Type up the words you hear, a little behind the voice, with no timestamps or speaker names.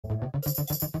Do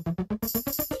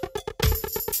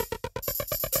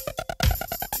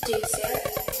you see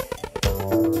it?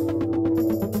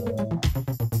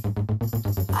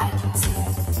 I can see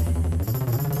it.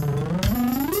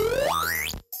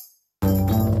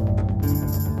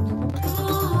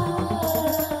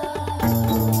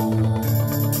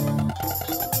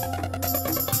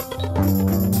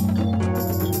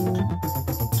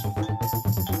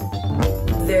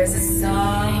 There's a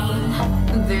sign,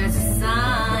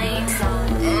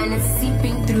 and it's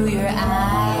seeping through your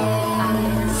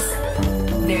eyes.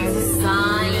 There's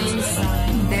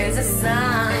a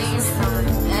sign,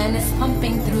 and it's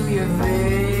pumping through your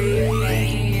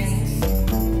veins.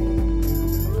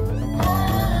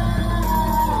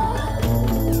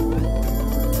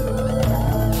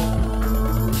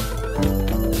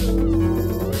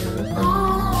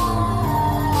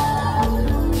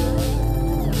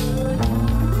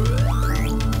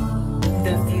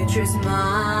 The future's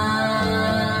mine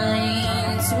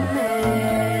to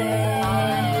make.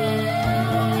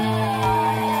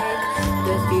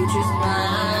 The future's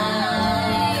mine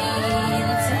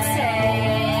to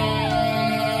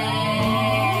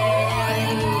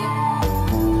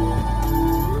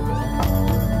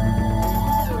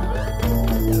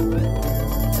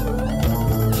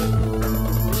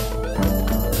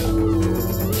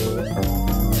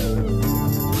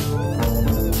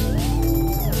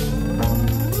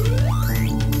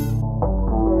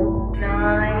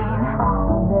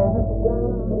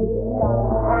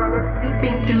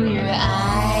seeping through your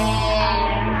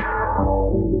eyes.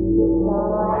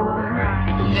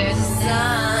 There's a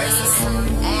sign,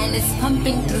 and it's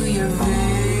pumping through your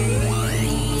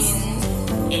veins.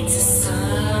 It's a sign.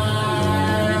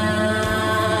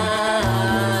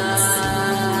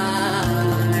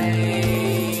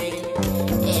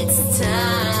 It's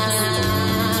time.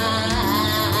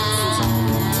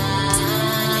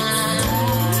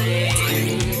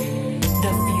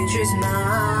 The future's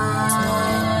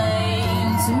mine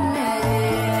to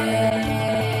make.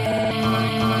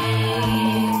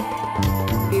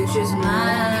 Future's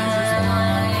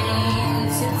mine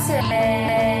to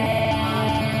take.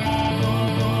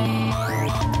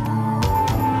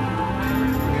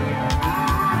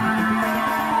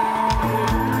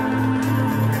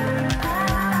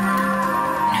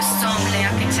 Nu somliga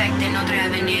arkitekter nådde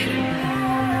revenir.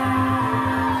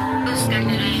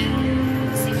 Buskagner,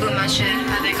 sin bummacher,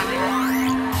 avec un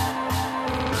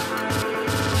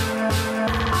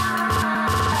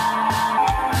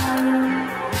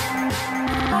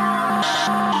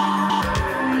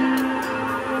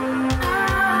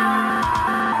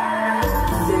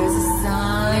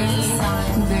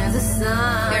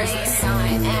There's a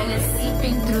sign, and it's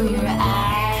seeping through your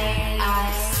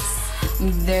eyes.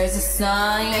 There's a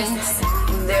sign,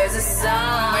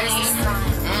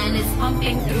 and it's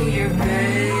pumping through your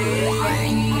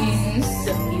veins.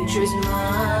 The future's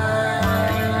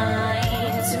mine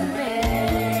to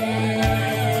make.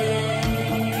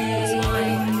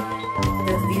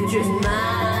 The future's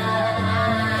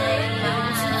mine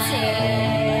to take.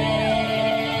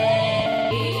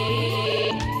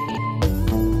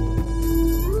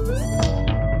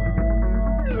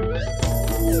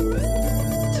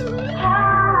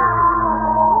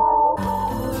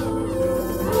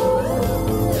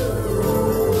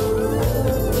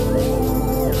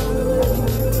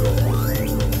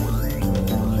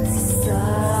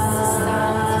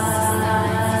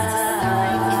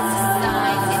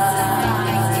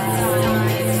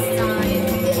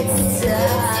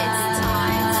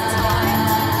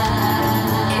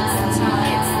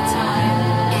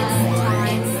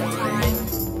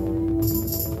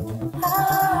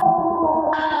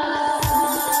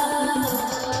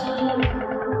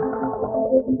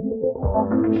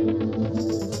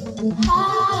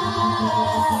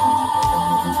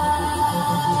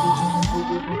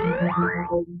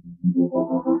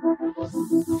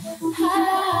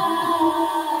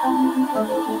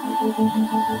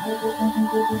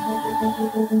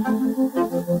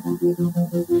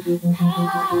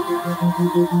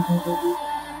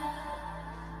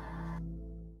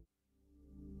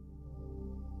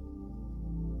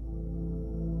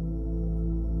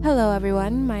 Hello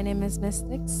everyone, my name is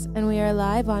MYSTIX, and we are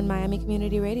live on Miami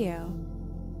Community Radio.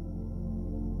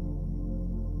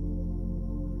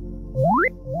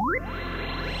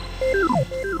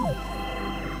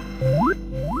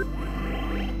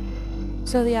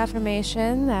 So the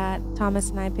affirmation that Thomas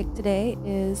and I picked today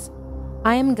is,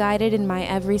 I am guided in my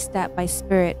every step by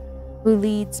Spirit, who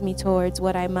leads me towards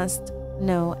what I must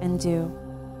know and do.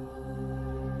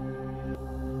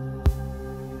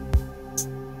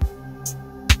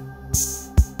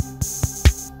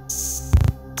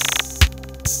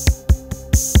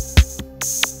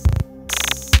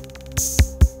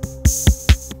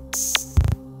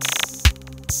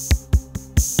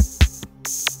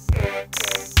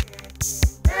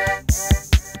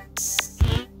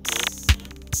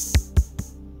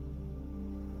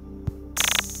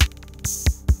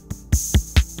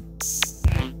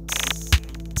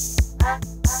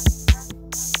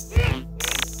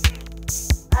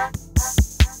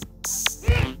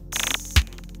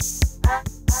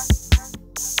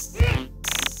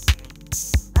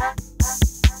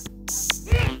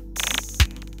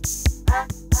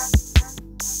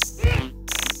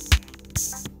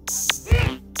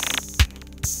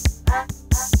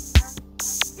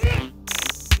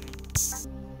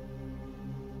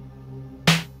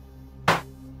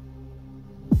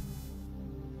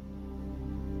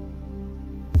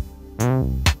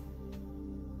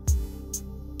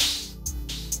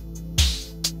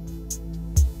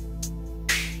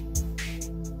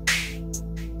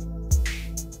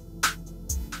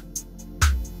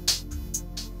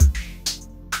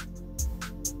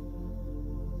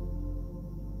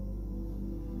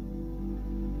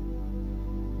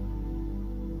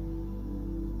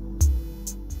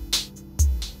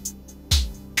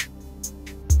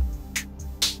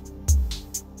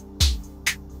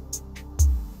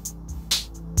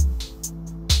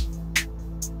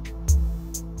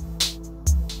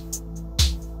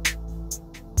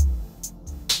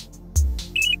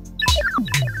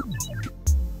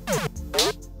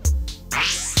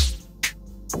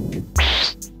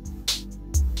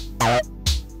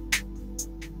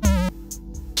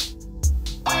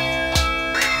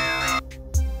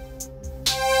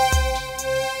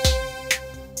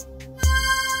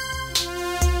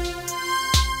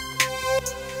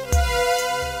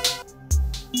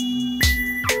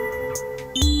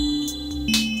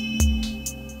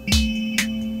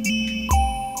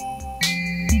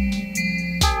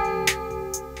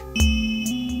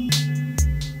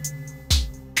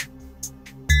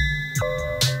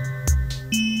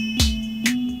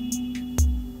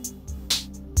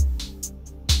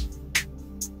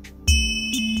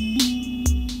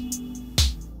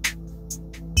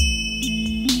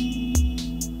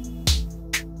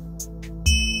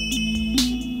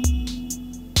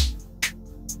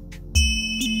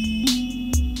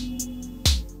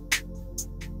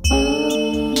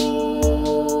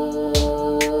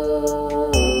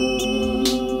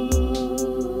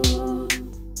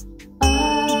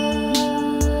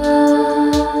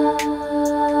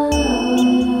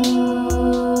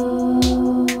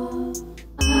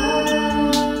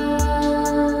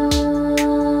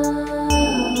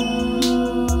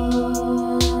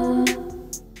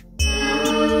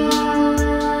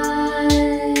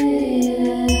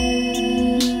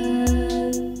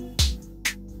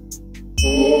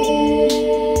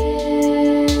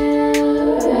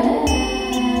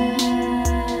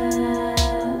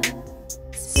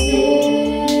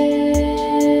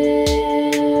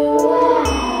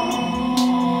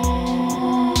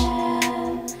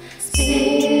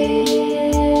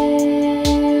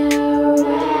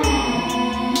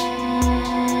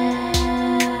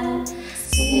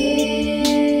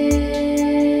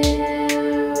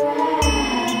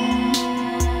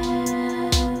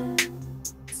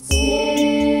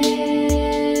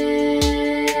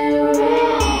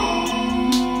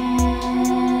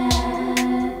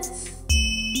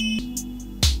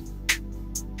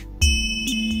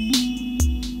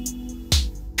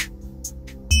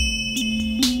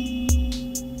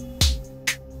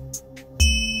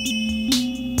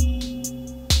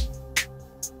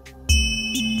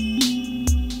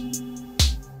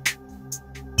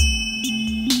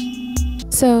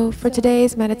 So for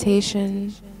today's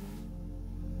meditation,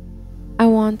 I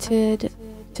wanted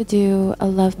to do a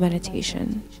love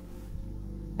meditation.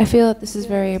 I feel that this is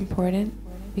very important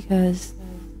because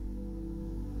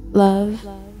love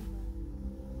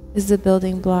is the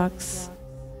building blocks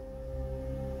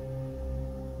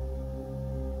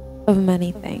of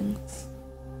many things.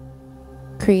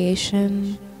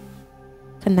 Creation,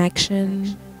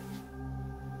 connection,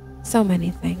 so many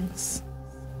things.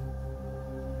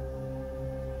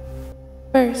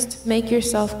 First, make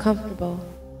yourself comfortable.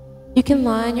 You can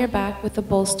lie on your back with a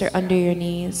bolster under your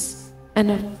knees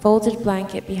and a folded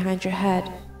blanket behind your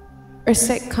head, or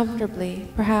sit comfortably,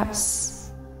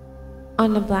 perhaps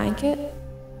on a blanket.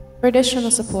 For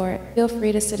additional support, feel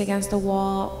free to sit against a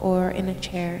wall or in a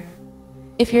chair.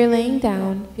 If you're laying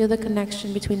down, feel the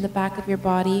connection between the back of your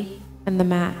body and the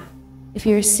mat. If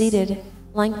you're seated,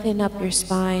 lengthen up your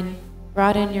spine,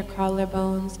 broaden your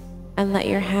collarbones, and let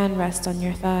your hand rest on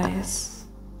your thighs.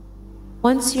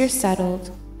 Once you're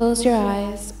settled, close your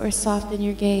eyes or soften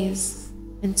your gaze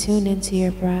and tune into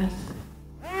your breath.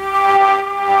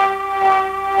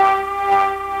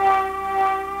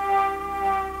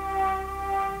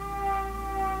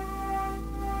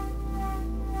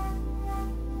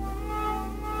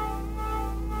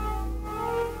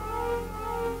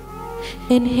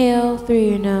 Inhale through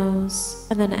your nose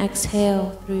and then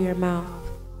exhale through your mouth.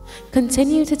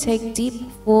 Continue to take deep,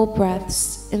 full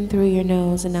breaths in through your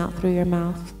nose and out through your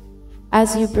mouth.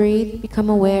 As you breathe, become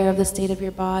aware of the state of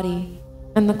your body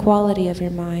and the quality of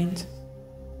your mind.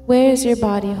 Where is your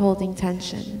body holding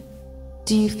tension?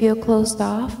 Do you feel closed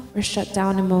off or shut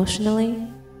down emotionally?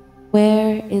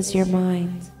 Where is your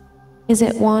mind? Is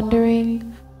it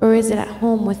wandering or is it at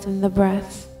home within the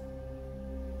breath?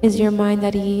 Is your mind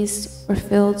at ease or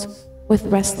filled with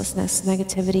restlessness,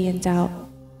 negativity, and doubt?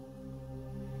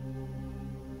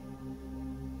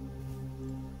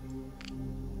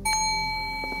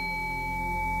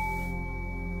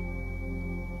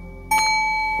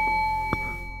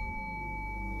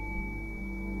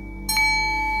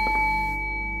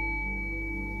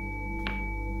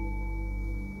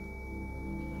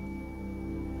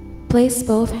 Place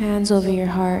both hands over your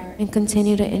heart and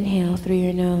continue to inhale through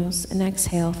your nose and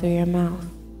exhale through your mouth.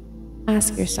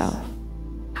 Ask yourself,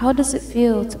 how does it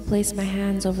feel to place my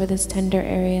hands over this tender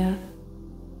area,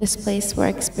 this place where I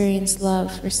experience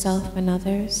love for self and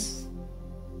others?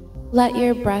 Let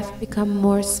your breath become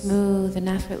more smooth and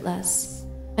effortless,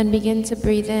 and begin to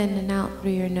breathe in and out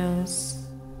through your nose.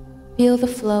 Feel the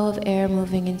flow of air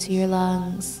moving into your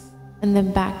lungs and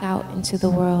then back out into the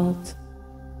world.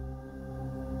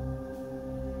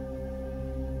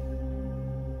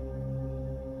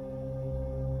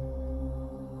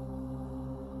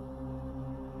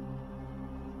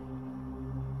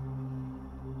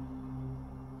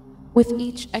 With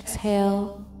each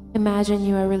exhale, imagine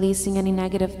you are releasing any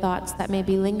negative thoughts that may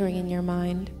be lingering in your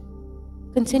mind.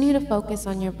 Continue to focus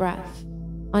on your breath.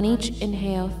 On each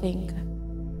inhale, think,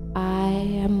 I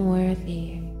am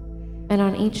worthy. And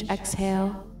on each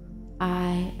exhale,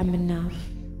 I am enough.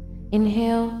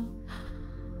 Inhale,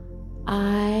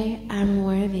 I am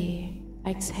worthy.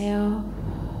 Exhale,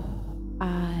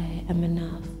 I am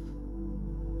enough.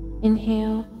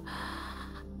 Inhale,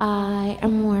 I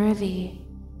am worthy.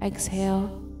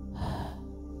 Exhale,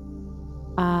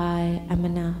 I am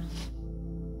enough.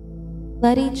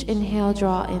 Let each inhale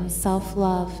draw in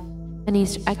self-love, and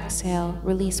each exhale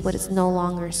release what is no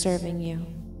longer serving you.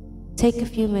 Take a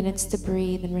few minutes to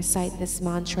breathe and recite this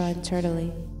mantra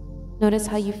internally. Notice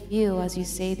how you feel as you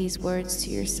say these words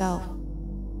to yourself.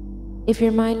 If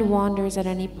your mind wanders at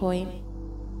any point,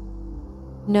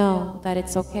 know that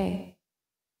it's okay.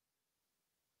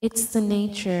 It's the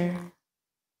nature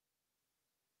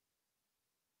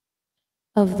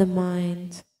of the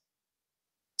mind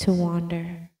to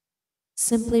wander.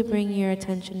 Simply bring your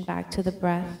attention back to the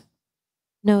breath.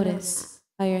 Notice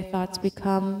how your thoughts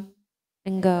become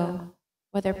and go,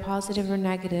 whether positive or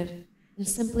negative, and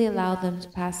simply allow them to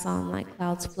pass on like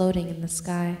clouds floating in the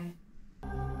sky.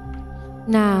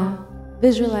 Now,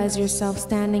 visualize yourself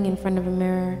standing in front of a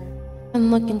mirror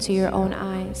and look into your own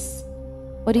eyes.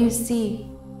 What do you see?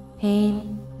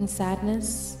 Pain and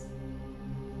sadness?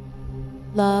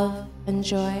 Love and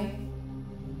joy?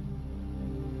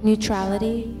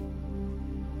 Neutrality?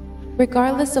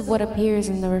 Regardless of what appears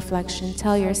in the reflection,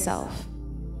 tell yourself,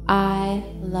 I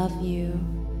love you.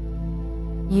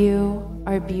 You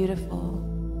are beautiful.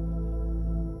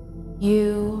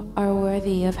 You are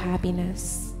worthy of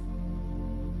happiness.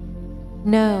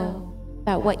 Know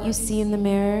that what you see in the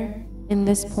mirror in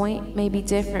this point may be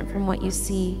different from what you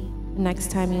see the next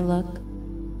time you look.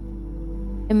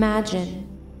 Imagine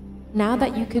Now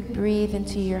that you could breathe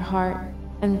into your heart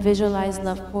and visualize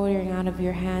love pouring out of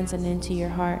your hands and into your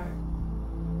heart,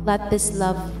 let this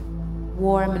love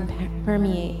warm and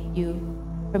permeate you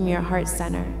from your heart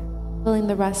center, filling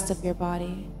the rest of your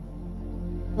body.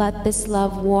 Let this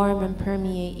love warm and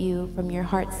permeate you from your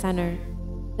heart center,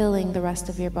 filling the rest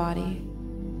of your body.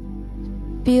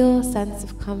 Feel a sense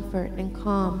of comfort and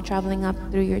calm traveling up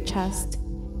through your chest,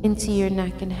 into your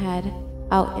neck and head,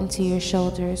 out into your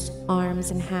shoulders,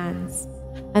 arms, and hands,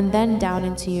 and then down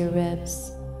into your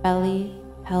ribs, belly,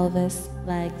 pelvis,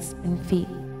 legs, and feet.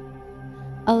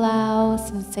 Allow a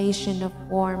sensation of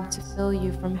warmth to fill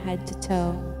you from head to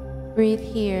toe. Breathe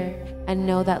here and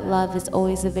know that love is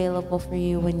always available for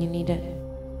you when you need it.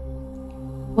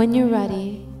 When you're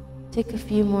ready, take a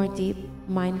few more deep,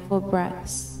 mindful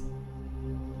breaths.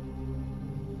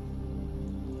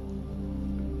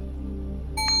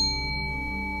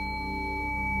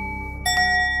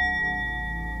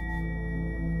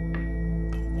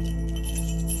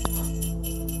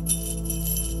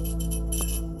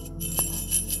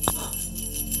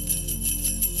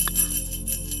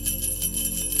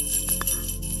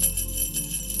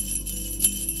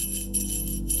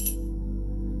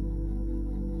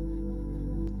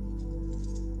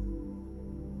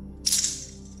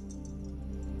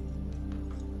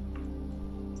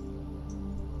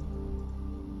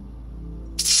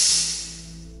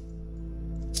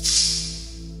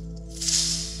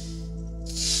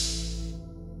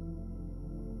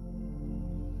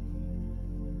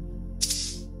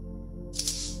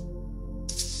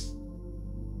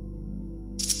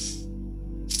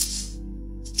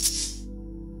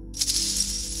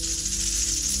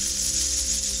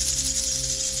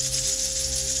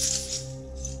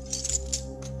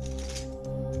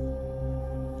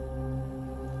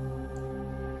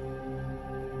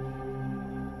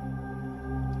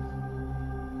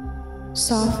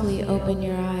 Softly open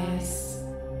your eyes.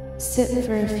 Sit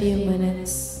for a few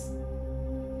minutes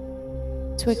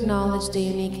to acknowledge the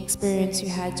unique experience you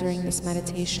had during this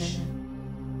meditation.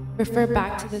 Refer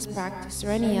back to this practice or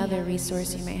any other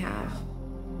resource you may have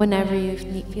whenever you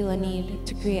feel a need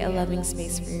to create a loving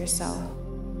space for yourself.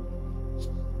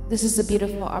 This is a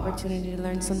beautiful opportunity to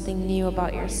learn something new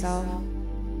about yourself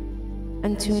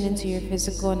and tune into your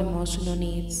physical and emotional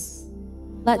needs.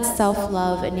 Let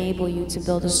self-love enable you to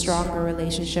build a stronger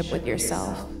relationship with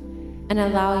yourself and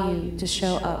allow you to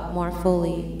show up more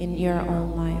fully in your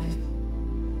own life.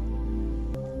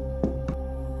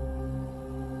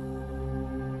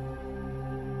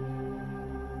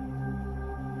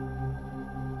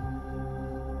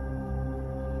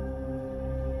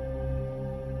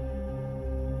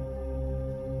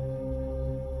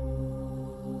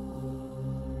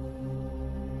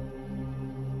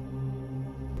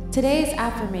 Today's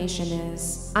affirmation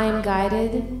is, I am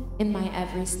guided in my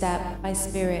every step by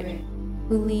Spirit,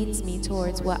 who leads me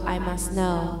towards what I must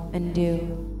know and do.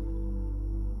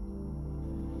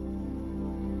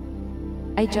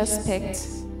 I just picked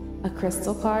a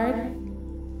crystal card,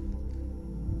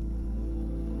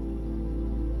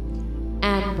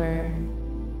 amber,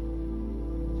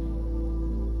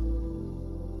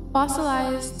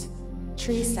 fossilized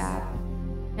tree sap,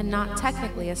 and not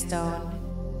technically a stone.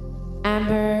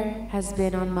 Amber has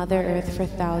been on Mother Earth for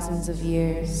thousands of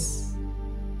years.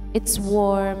 Its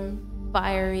warm,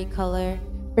 fiery color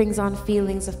brings on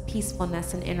feelings of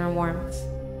peacefulness and inner warmth.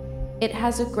 It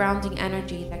has a grounding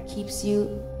energy that keeps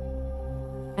you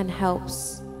and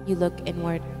helps you look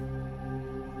inward.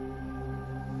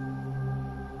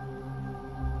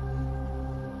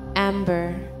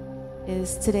 Amber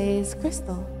is today's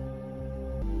crystal.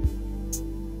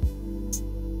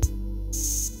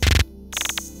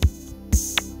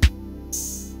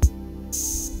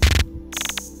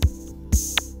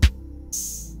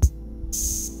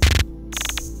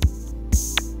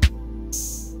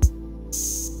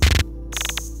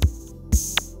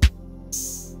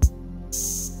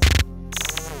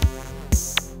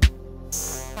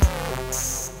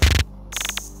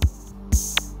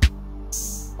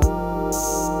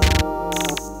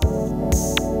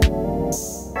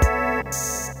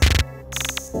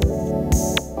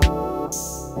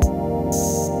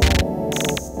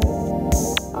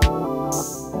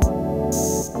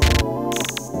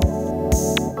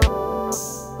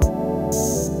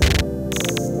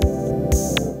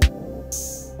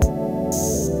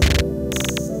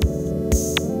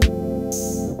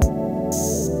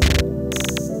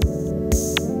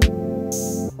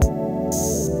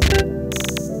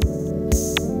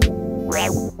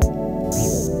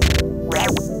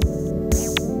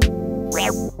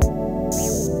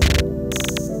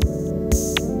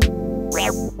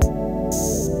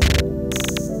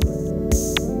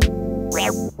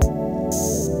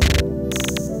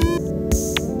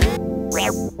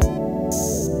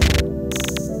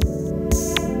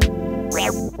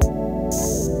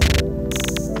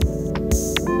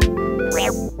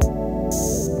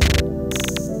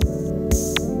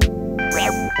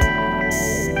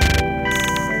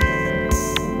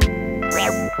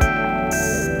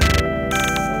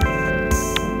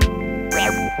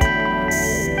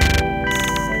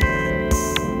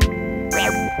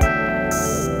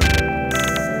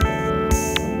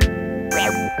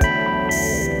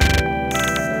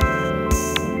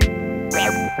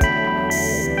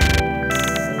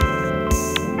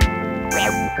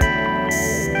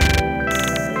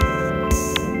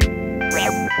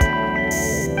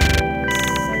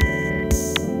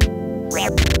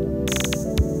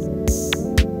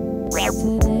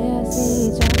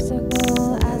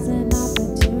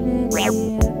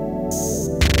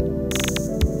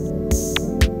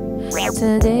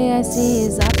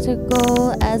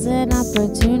 obstacle as an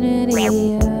opportunity.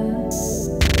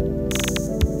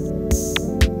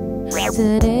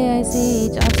 Today I see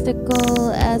each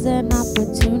obstacle as an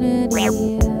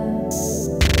opportunity.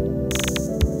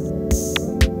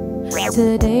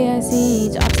 Today I see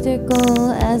each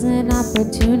obstacle as an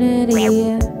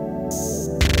opportunity.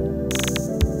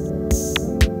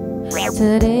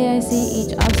 Today I see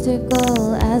each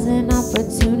obstacle as an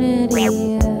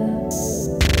opportunity.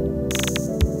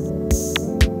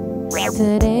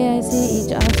 Today I see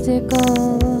each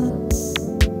obstacle.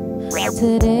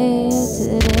 Today,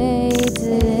 today,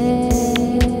 today,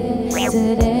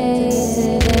 today,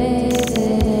 today,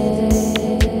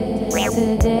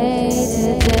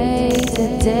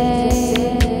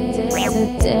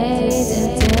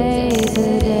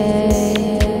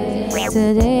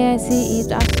 today I see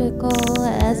each obstacle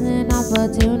as an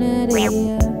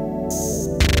opportunity.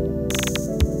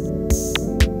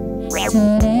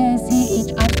 Today I see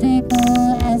each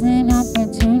obstacle as an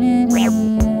opportunity.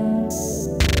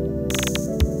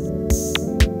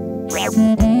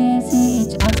 Today I see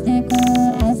each obstacle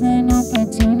as an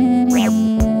opportunity.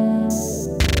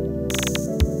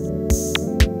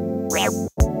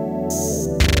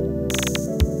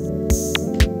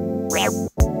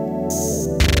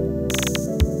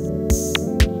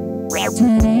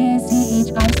 Today I see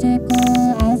each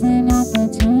obstacle as an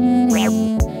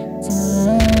opportunity to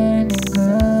learn and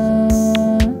grow.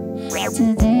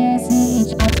 Today I see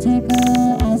each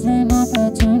obstacle as an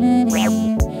opportunity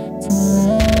to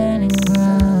learn and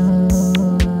grow.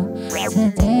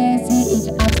 Today I see each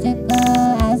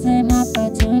obstacle as an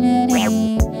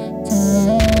opportunity to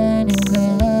learn and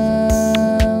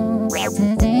grow.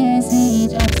 Today I see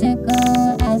each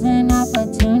obstacle as an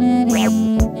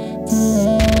opportunity to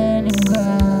learn and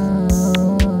grow.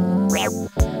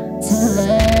 To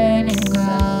learn and grow.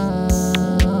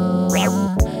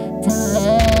 To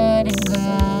learn and grow.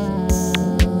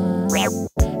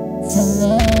 To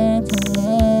learn, to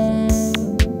learn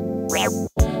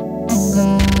and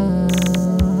grow.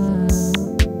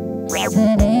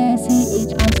 Today I see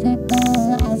each obstacle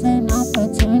as an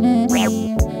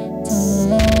opportunity to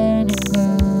learn and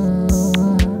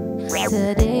grow.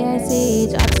 Today I see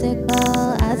each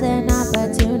obstacle as an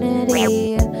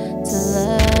opportunity to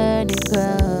learn and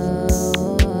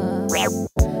grow.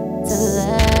 To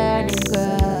learn and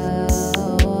grow.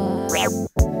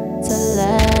 To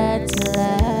learn, to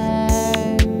learn.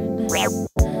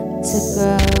 To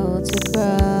grow, to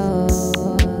grow.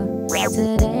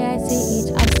 Today I see each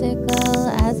obstacle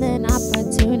as an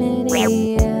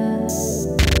opportunity.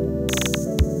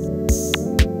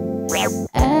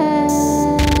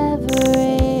 Every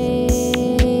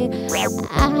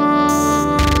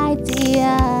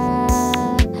idea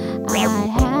I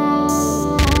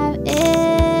have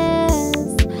is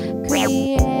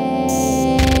creative,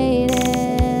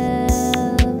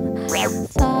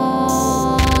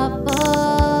 thoughtful,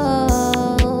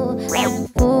 and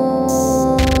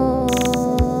full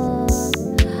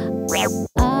of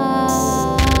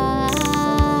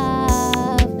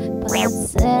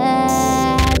potential.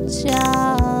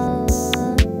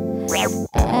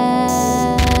 Every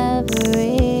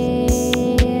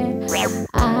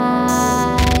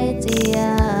idea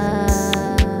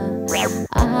I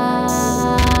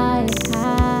have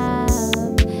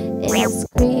is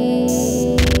creative,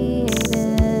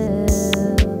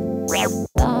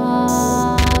 thoughtful,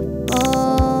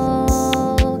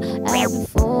 and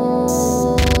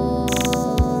full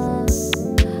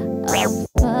of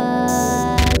potential.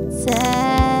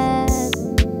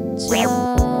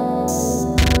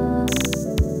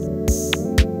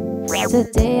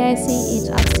 Today I see each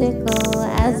obstacle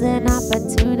as an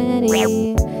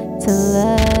opportunity to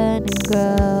learn and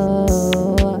grow.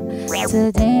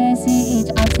 Today I see each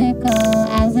obstacle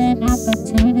as an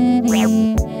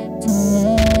opportunity to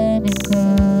learn and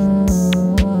grow.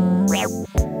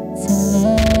 To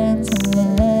learn, to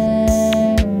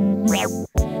learn,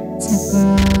 to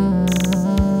grow.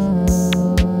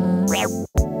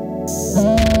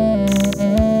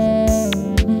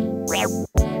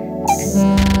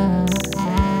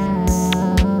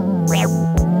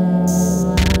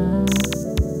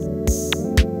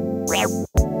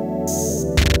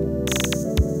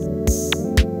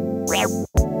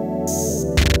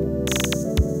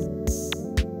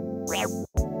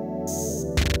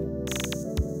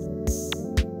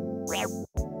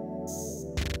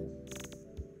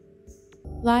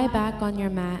 Lie back on your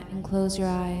mat and close your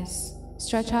eyes.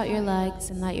 Stretch out your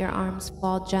legs and let your arms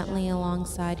fall gently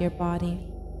alongside your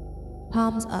body.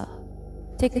 Palms up.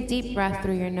 Take a deep breath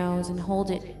through your nose and hold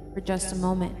it for just a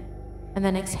moment, and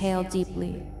then exhale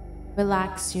deeply.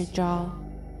 Relax your jaw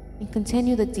and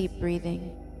continue the deep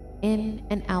breathing. in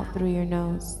and out through your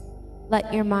nose.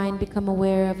 Let your mind become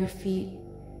aware of your feet.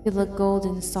 Feel a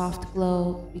golden soft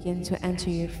glow begin to enter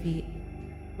your feet.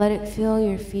 Let it fill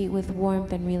your feet with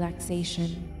warmth and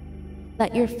relaxation.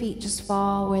 Let your feet just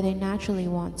fall where they naturally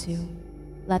want to.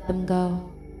 Let them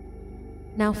go.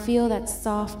 Now feel that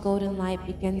soft golden light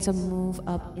begin to move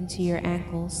up into your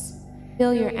ankles.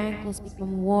 Feel your ankles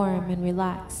become warm and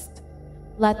relaxed.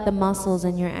 Let the muscles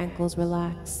in your ankles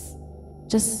relax.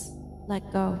 Just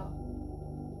let go.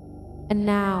 And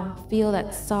now feel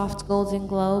that soft golden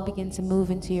glow begin to move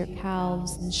into your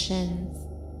calves and shins.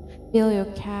 Feel your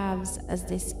calves as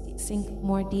they sink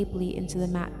more deeply into the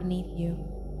mat beneath you.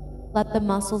 Let the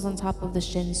muscles on top of the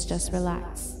shins just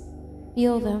relax.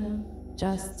 Feel them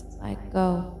just let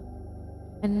go.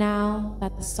 And now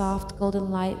that the soft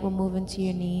golden light will move into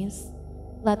your knees,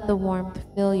 let the warmth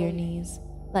fill your knees.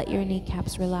 Let your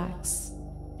kneecaps relax.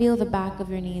 Feel the back of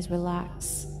your knees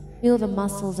relax. Feel the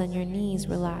muscles in your knees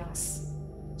relax.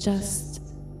 Just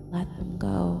let them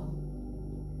go.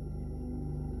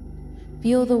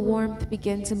 Feel the warmth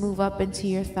begin to move up into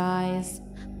your thighs.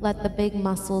 Let the big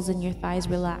muscles in your thighs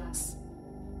relax.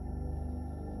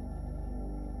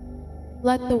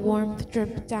 Let the warmth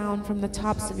drip down from the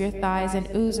tops of your thighs and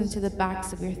ooze into the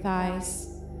backs of your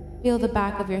thighs. Feel the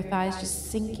back of your thighs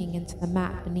just sinking into the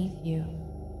mat beneath you.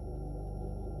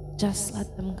 Just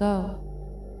let them go.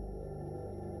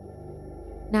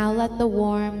 Now let the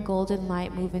warm golden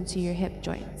light move into your hip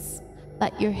joints.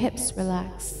 Let your hips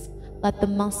relax. Let the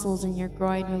muscles in your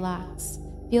groin relax.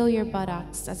 Feel your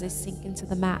buttocks as they sink into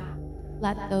the mat.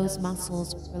 Let those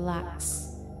muscles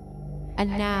relax.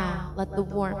 And now let the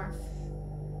warmth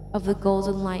of the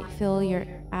golden light fill your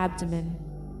abdomen.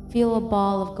 Feel a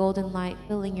ball of golden light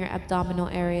filling your abdominal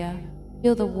area.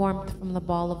 Feel the warmth from the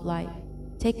ball of light.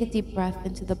 Take a deep breath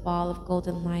into the ball of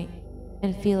golden light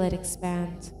and feel it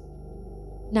expand.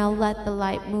 Now let the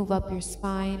light move up your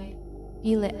spine.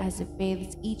 Feel it as it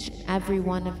bathes each and every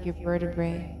one of your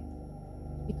vertebrae.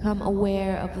 Become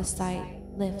aware of the sight,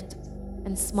 lift,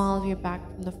 and small of your back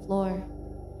from the floor.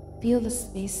 Feel the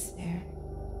space there.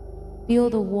 Feel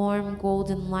the warm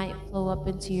golden light flow up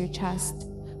into your chest.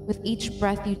 With each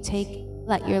breath you take,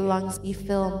 let your lungs be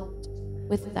filled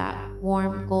with that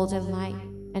warm golden light.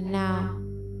 And now,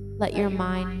 let your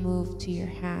mind move to your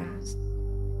hands.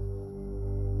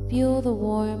 Feel the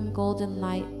warm golden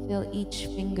light fill each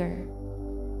finger.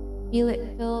 Feel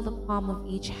it fill the palm of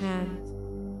each hand.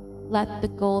 Let the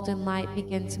golden light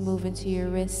begin to move into your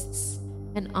wrists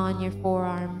and on your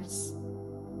forearms.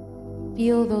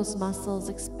 Feel those muscles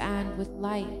expand with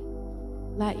light.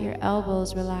 Let your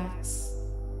elbows relax.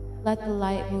 Let the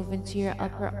light move into your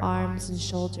upper arms and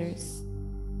shoulders.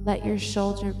 Let your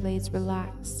shoulder blades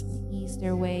relax and ease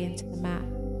their way into the mat.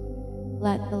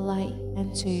 Let the light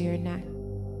enter your neck.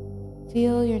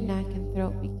 Feel your neck and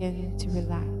throat begin to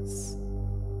relax.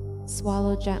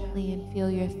 Swallow gently and feel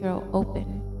your throat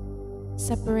open.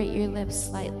 Separate your lips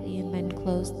slightly and then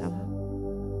close them.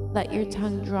 Let your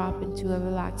tongue drop into a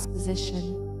relaxed position.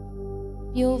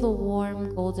 Feel the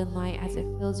warm golden light as it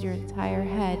fills your entire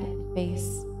head and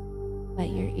face. Let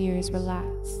your ears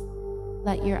relax.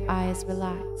 Let your eyes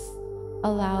relax.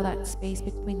 Allow that space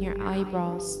between your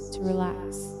eyebrows to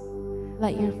relax.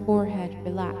 Let your forehead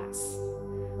relax.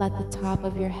 Let the top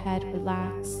of your head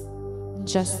relax and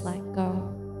just let go.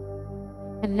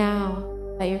 And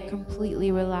now that you're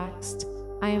completely relaxed,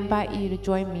 I invite you to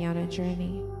join me on a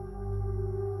journey.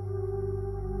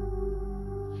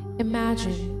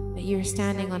 Imagine that you're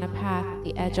standing on a path at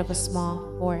the edge of a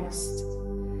small forest.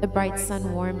 The bright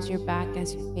sun warms your back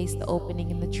as you face the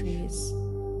opening in the trees.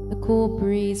 The cool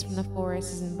breeze from the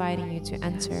forest is inviting you to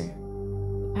enter.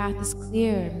 The path is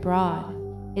clear and broad.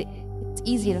 It's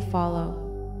easy to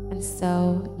follow. And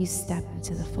so you step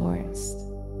into the forest.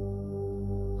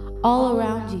 All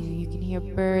around you, you can hear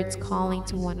birds calling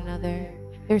to one another.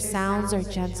 Their sounds are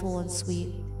gentle and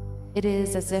sweet. It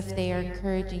is as if they are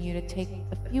encouraging you to take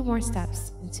a few more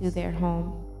steps into their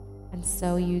home. And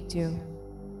so you do.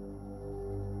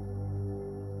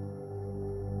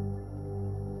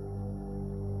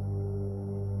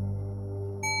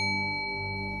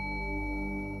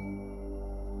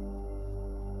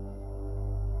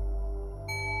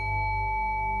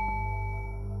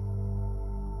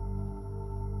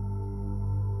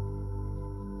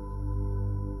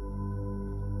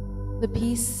 The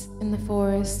peace in the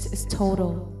forest is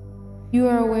total. You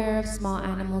are aware of small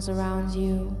animals around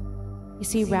you. You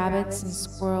see rabbits and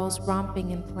squirrels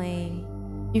romping and playing.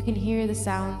 You can hear the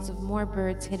sounds of more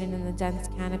birds hidden in the dense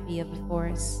canopy of the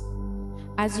forest.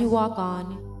 As you walk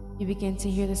on, you begin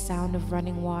to hear the sound of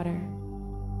running water.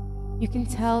 You can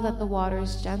tell that the water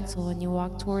is gentle and you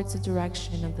walk towards the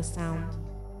direction of the sound.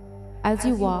 As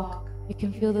you walk, you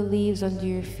can feel the leaves under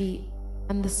your feet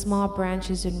and the small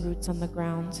branches and roots on the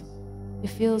ground. It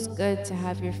feels good to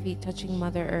have your feet touching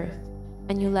Mother Earth,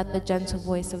 and you let the gentle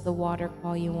voice of the water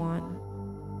call you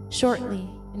on. Shortly,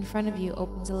 in front of you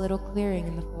opens a little clearing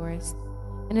in the forest,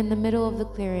 and in the middle of the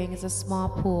clearing is a small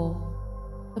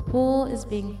pool. The pool is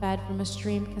being fed from a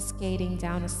stream cascading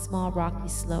down a small rocky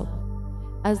slope.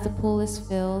 As the pool is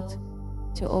filled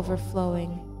to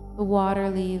overflowing, the water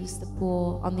leaves the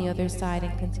pool on the other side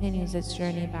and continues its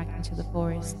journey back into the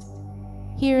forest.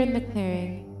 Here in the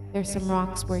clearing, there are some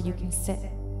rocks where you can sit.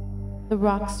 The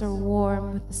rocks are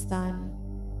warm with the sun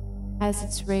as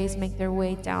its rays make their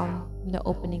way down from the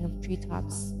opening of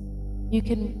treetops. You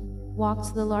can walk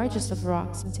to the largest of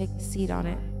rocks and take a seat on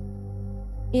it.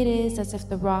 It is as if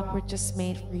the rock were just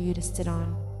made for you to sit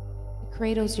on. It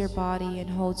cradles your body and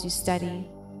holds you steady,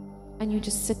 and you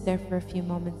just sit there for a few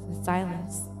moments in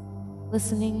silence,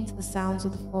 listening to the sounds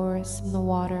of the forest and the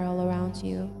water all around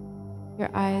you. Your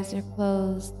eyes are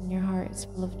closed and your heart is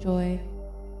full of joy.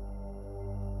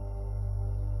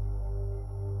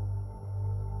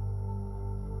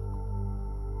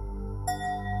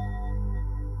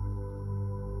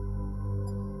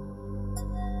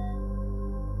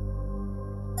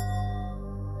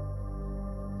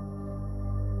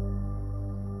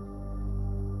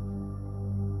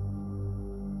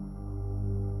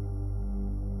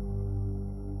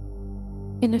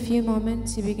 In a few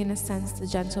moments, you begin to sense the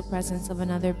gentle presence of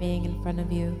another being in front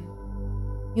of you.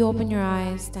 You open your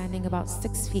eyes. Standing about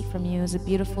 6 feet from you is a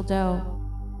beautiful doe,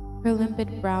 her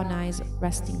limpid brown eyes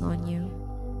resting on you.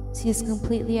 She is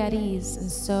completely at ease,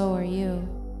 and so are you.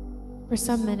 For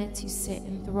some minutes, you sit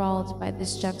enthralled by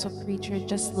this gentle creature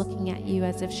just looking at you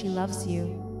as if she loves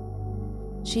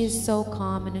you. She is so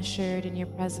calm and assured in your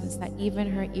presence that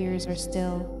even her ears are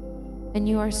still, and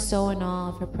you are so in awe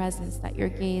of her presence that your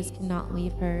gaze cannot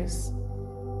leave hers.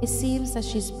 It seems that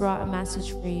she's brought a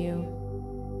message for you,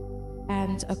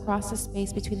 and across the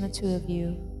space between the two of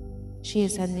you, she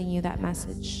is sending you that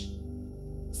message.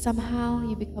 Somehow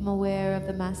you become aware of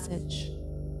the message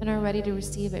and are ready to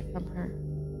receive it from her.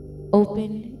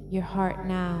 Open your heart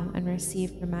now and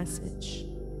receive her message.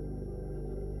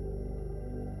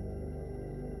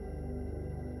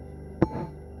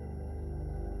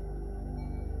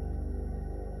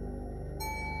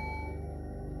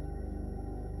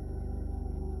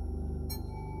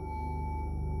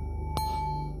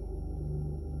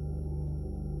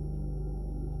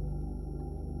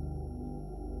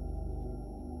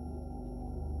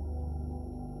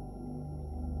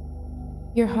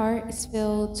 Your heart is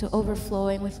filled to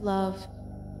overflowing with love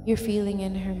you're feeling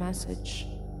in her message.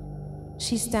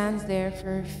 She stands there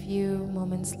for a few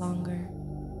moments longer.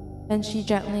 Then she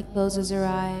gently closes her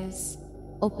eyes,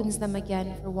 opens them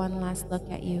again for one last look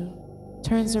at you,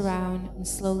 turns around and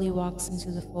slowly walks into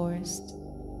the forest.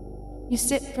 You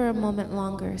sit for a moment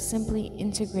longer, simply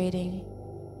integrating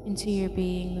into your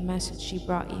being the message she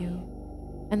brought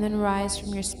you, and then rise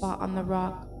from your spot on the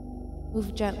rock,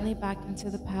 move gently back into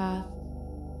the path,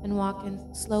 and walk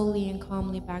in slowly and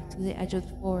calmly back to the edge of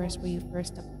the forest where you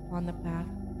first stepped upon the path.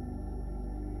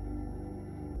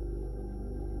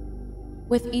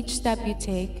 With each step you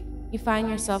take, you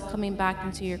find yourself coming back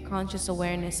into your conscious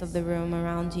awareness of the room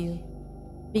around you.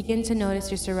 Begin to notice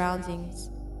your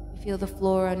surroundings. You feel the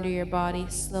floor under your body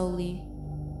slowly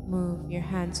move your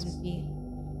hands and feet.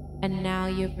 And now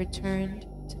you've returned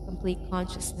to complete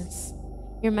consciousness.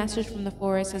 Your message from the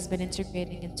forest has been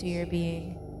integrated into your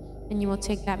being, and you will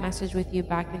take that message with you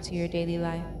back into your daily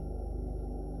life.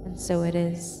 And so it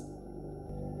is.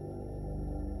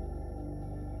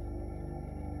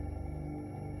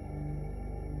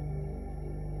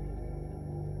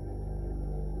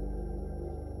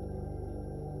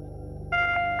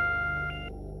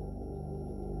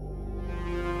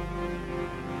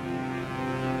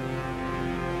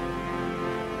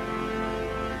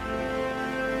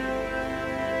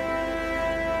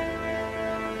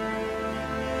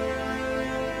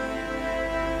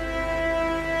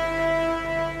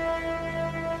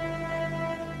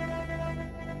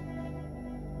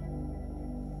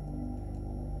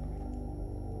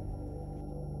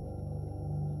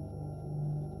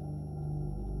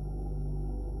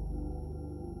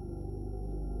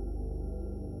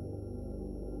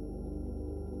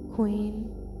 Queen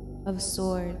of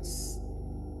Swords.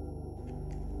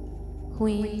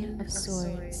 Queen of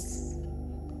Swords.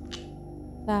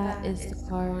 That is the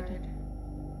card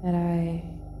that I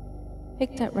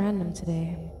picked at random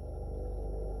today.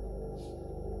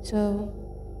 So,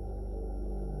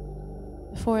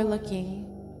 before looking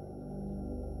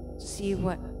to see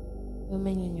what the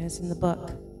meaning is in the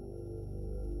book.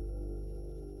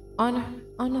 On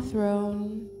a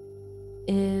throne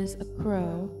is a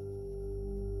crow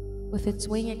with its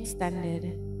wing extended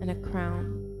and a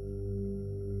crown.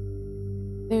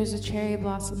 There's a cherry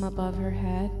blossom above her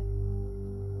head,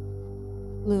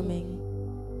 blooming,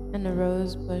 and a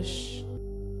rose bush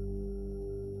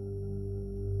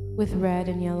with red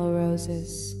and yellow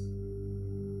roses.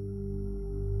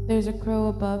 There's a crow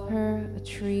above her, a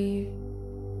tree,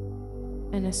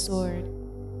 and a sword.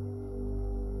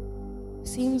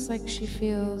 Seems like she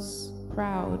feels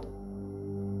proud.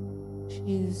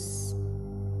 She's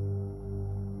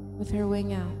with her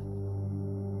wing out.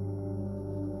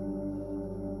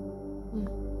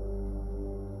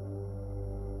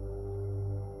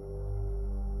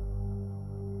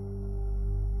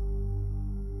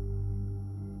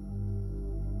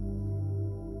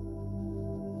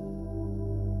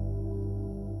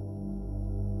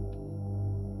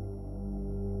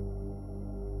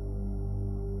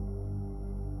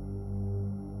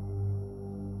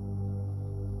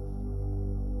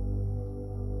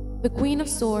 The Queen of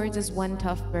Swords is one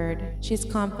tough bird. She's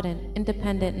confident,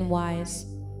 independent, and wise.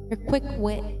 Her quick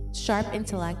wit, sharp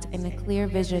intellect, and a clear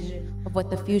vision of what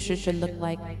the future should look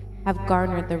like have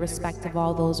garnered the respect of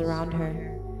all those around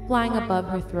her. Flying above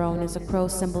her throne is a crow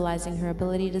symbolizing her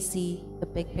ability to see the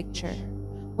big picture.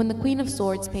 When the Queen of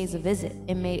Swords pays a visit,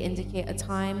 it may indicate a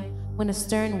time when a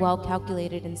stern,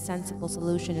 well-calculated, and sensible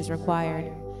solution is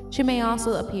required. She may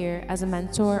also appear as a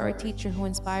mentor or teacher who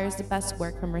inspires the best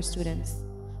work from her students.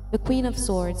 The Queen of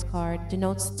Swords card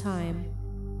denotes time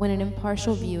when an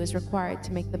impartial view is required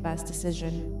to make the best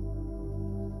decision.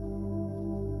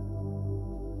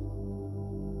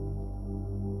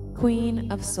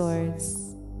 Queen of Swords.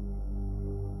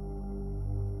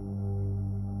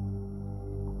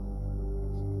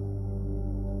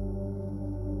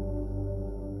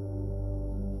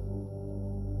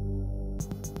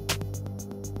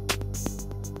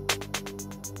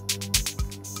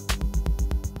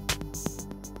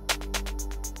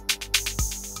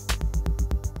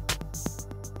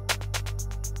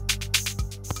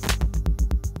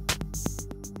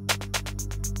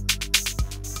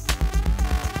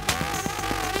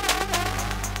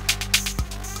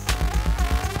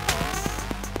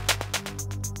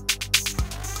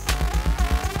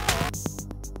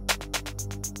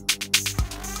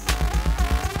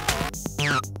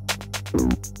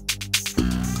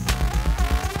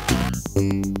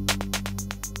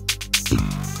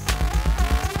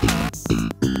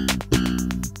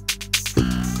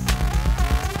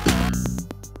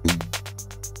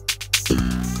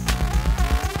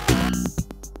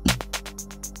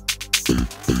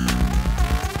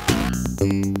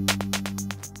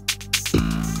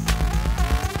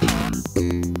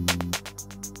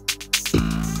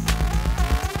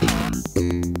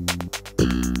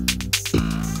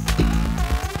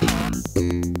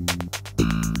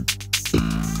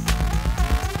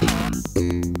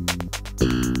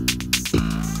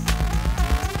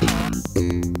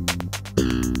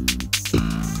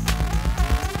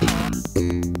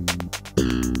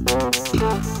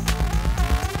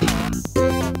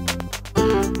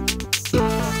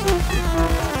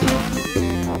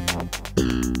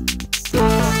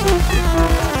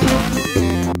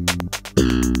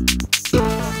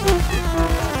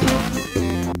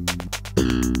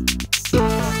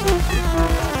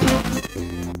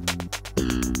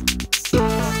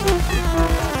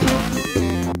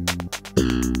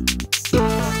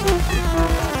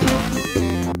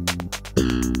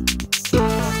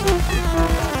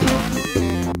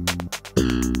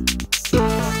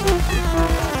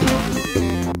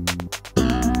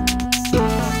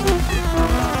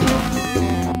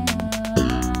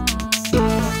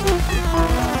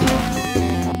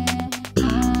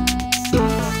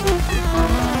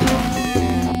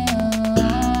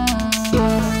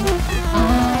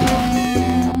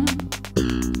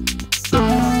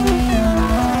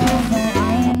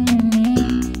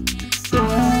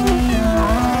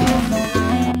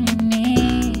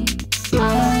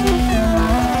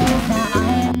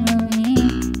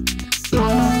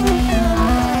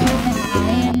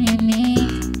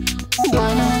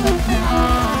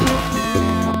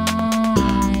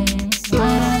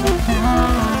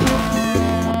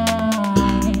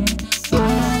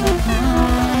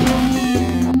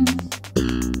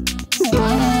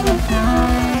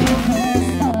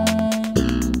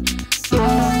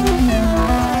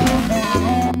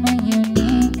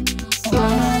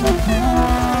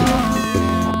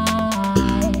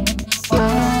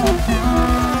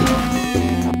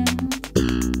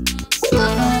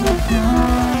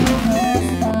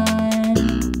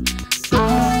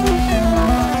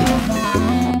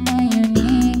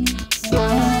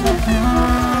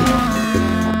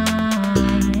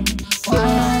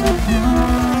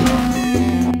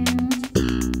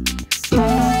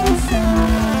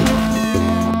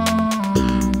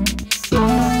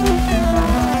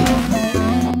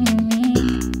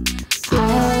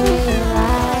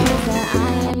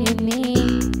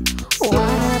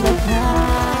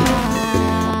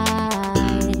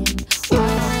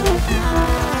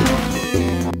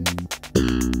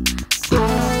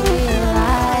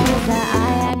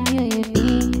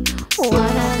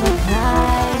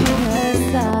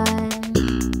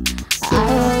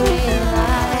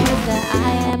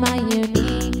 I am a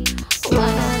unique,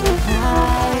 one of a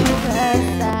kind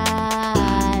person.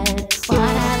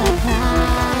 One of a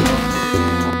kind.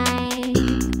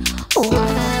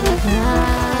 One of a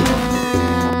kind.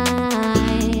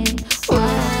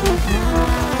 One of a kind.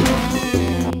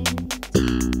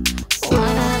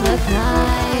 One of a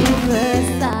kind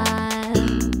person.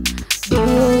 You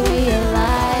will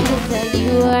realize that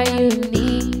you are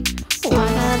unique.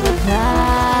 One of a kind.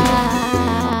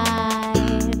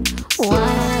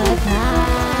 One of a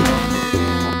kind.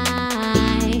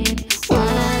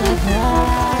 One of a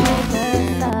kind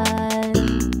person.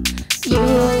 You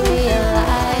will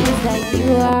realize that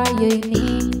you are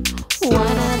unique.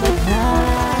 One of a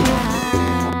kind.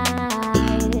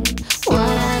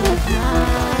 One of a kind.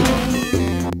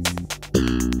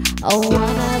 A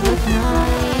one of a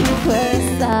kind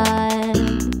person.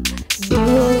 You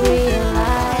will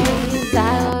realize, I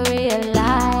will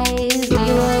realize, we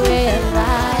will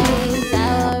realize, I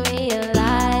will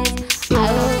realize, I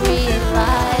will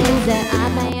realize that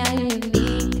I'm a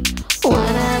unique,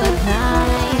 one of a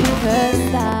kind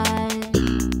person.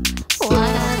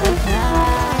 One of a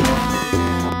kind,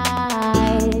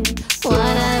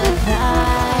 one of a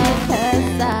kind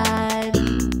person.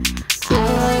 I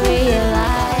will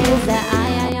realize that I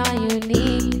am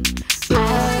unique. I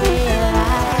will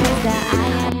realize that I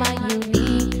am a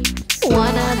unique,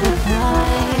 one of a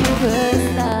kind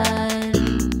person.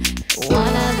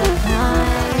 One of a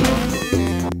kind.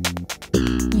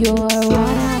 You're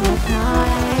one of a kind.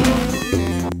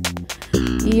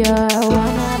 You're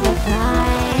one of a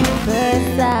kind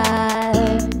person.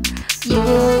 You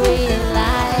will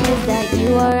realize that you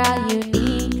are a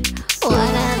unique,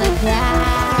 one of a kind.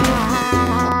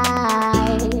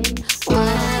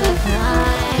 One of a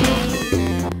kind.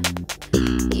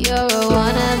 You're a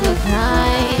one of a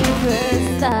kind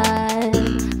person.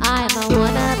 I'm a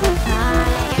one of a kind.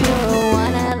 You're a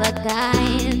one of a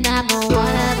kind. I'm a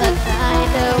one of a kind.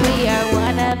 We are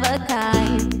one of a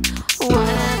kind. One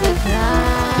of a kind.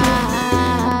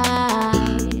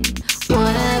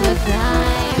 One of a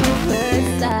kind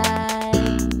person.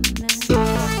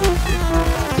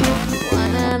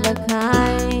 One of a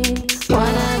kind.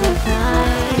 One of a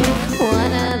kind.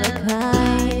 One of a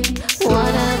kind.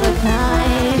 One of a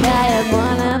kind. I am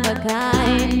one of a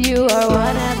kind. You are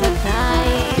one of a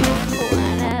kind.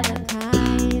 One of a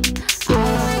kind. I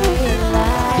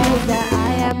realize that I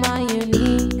am a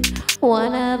unique,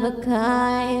 one of a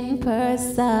kind person.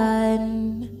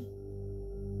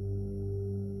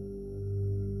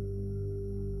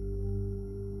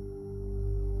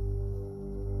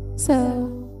 So,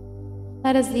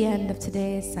 that is the end of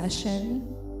today's session.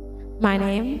 My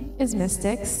name is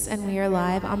MYSTIX, and we are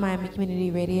live on Miami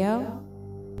Community Radio.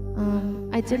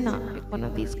 I did not pick one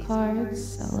of these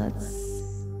cards, so let's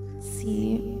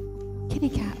see. Kitty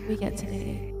cat we get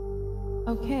today.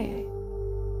 Okay,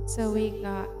 so we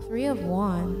got 3 of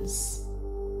Wands.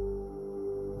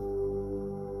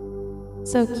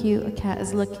 So cute, a cat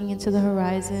is looking into the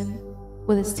horizon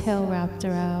with his tail wrapped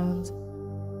around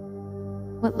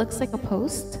what looks like a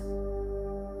post,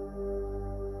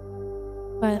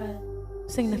 but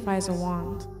signifies a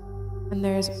wand. And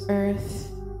there's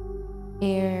earth,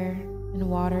 air, and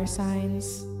water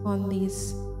signs on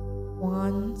these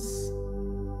wands.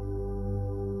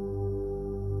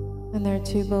 And there are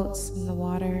 2 boats in the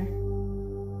water.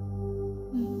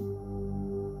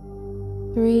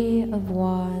 3 of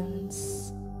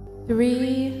Wands.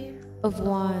 3 of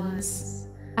Wands,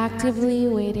 actively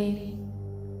waiting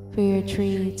for your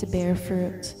tree to bear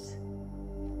fruit.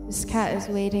 This cat is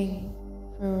waiting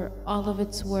for all of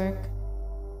its work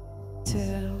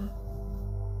to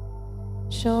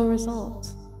show a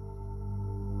result.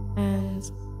 And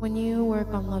when you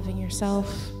work on loving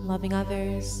yourself, loving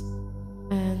others,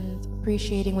 and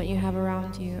appreciating what you have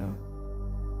around you,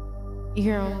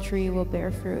 your own tree will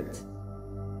bear fruit.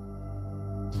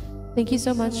 Thank you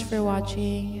so much for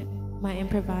watching my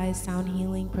improvised sound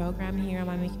healing program here on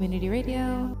Miami Community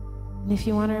Radio. And if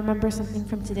you want to remember something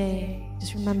from today,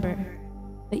 just remember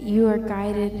that you are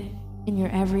guided in your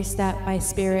every step by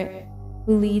Spirit,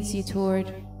 who leads you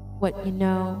toward what you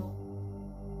know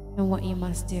and what you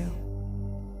must do.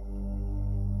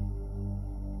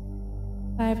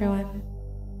 Bye, everyone.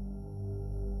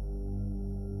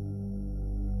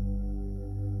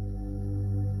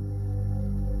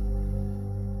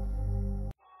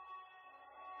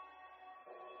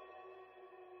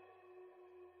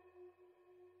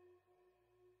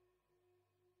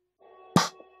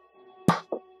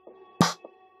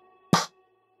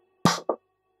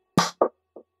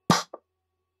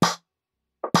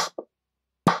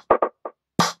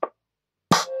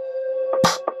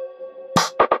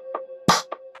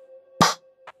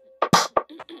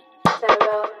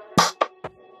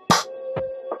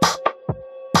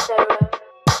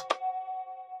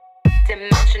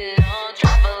 Interdimensional,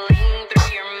 traveling through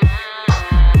your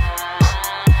mind.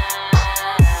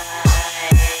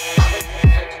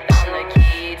 Found the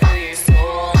key to your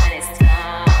soul, and it's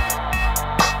time.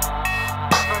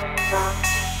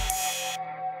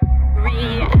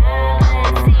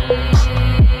 Reality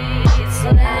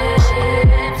slips through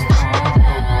the fingers.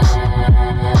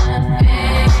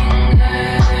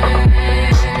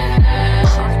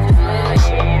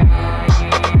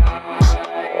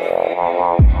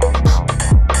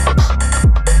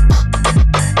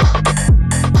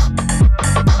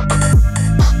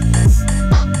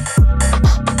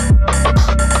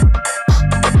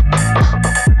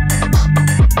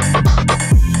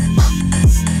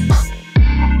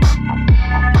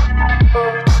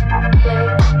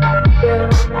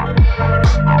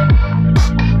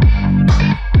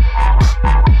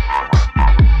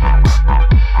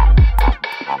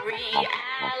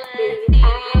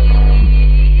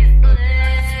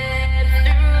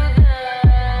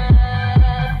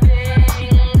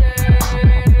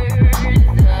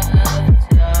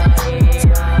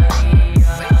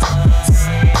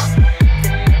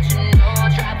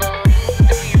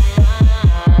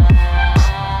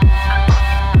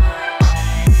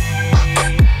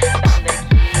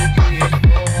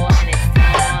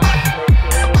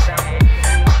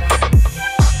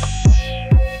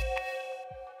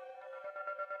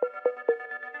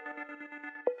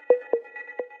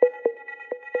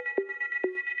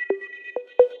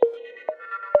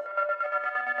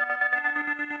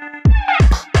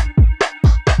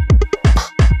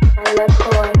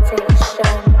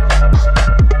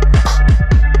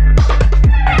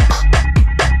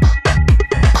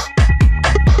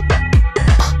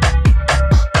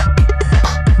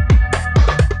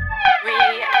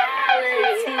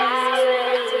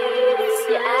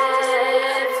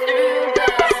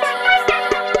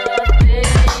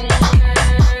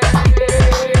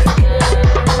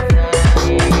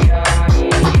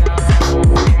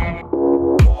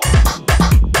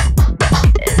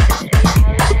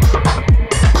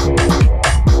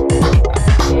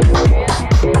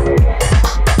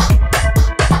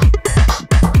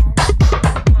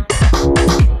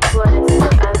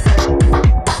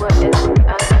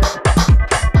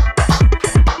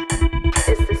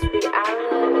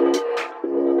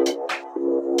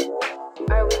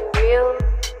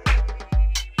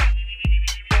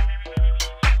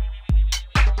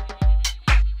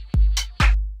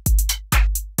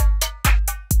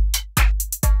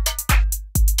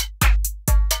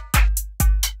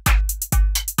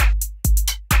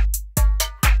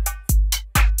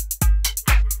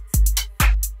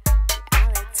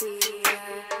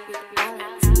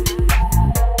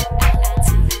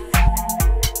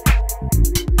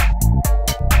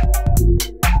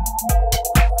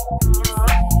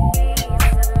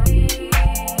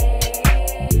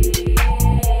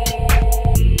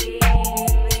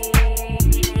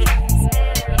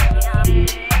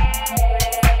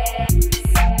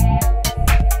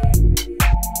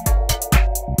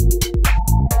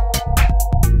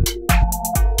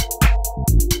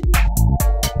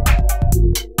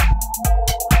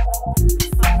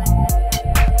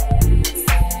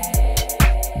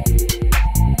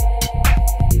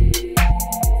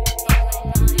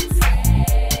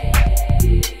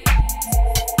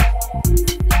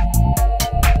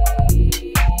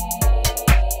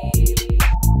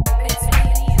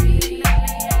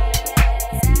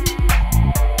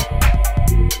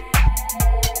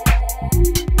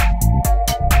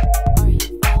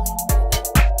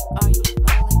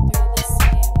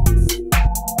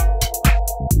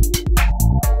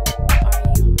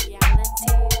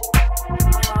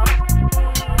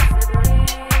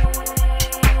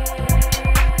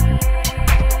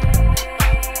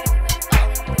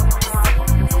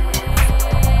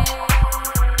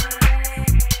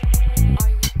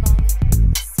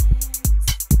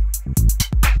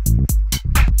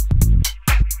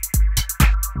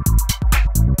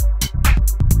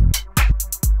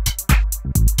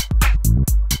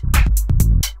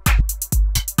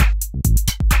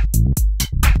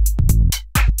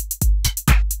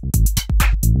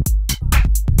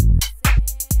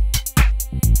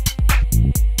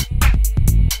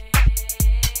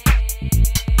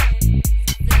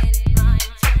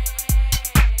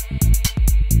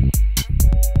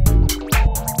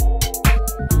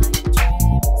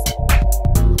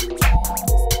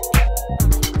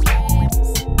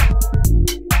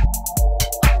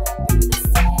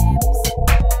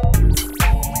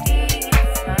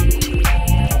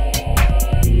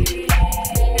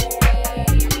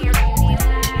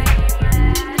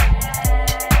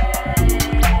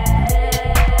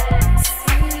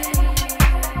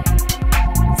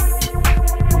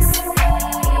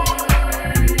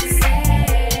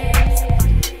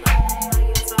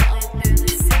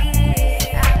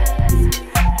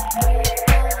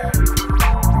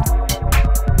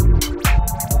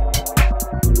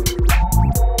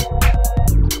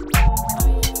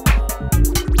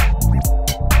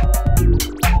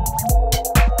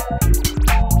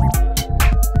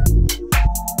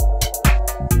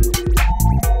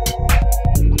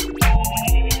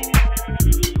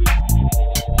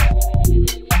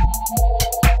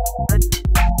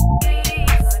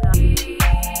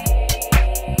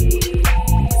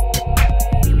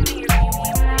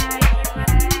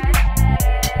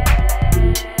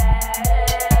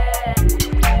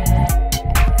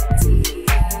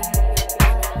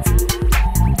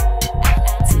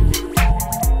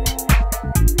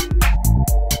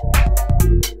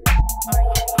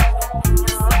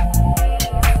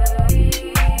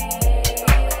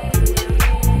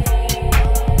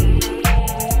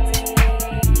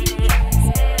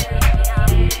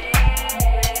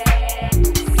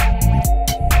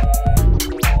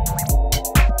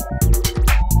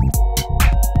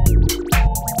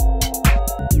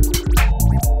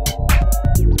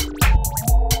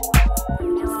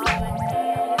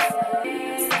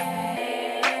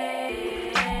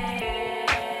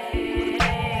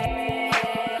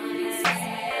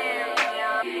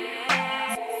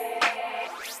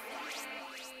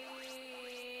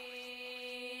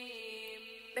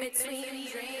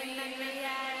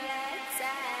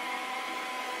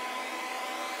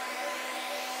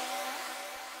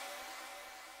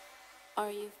 Are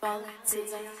you falling to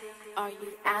them? Are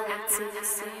you falling to the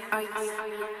same? Are you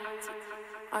reality?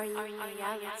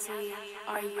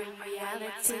 Are you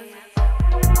reality?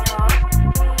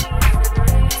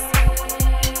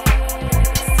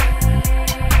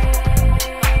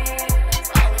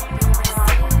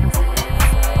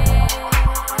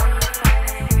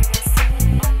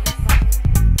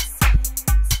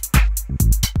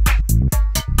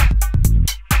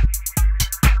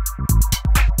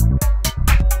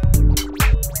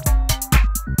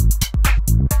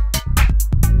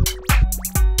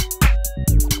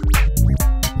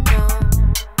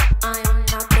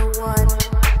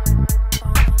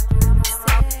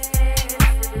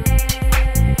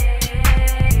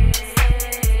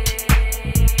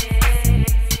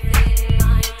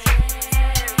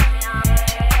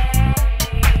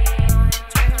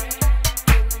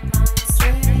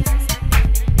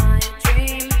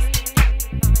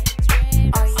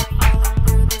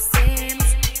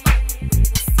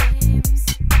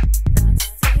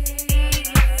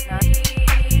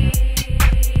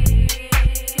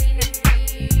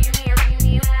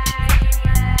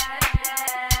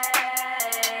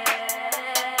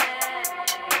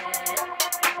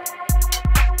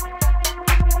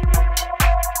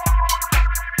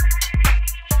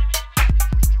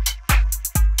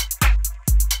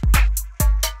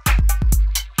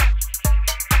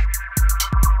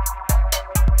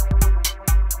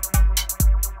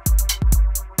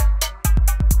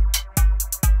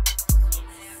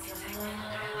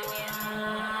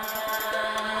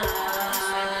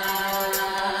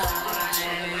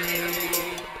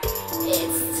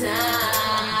 It's time.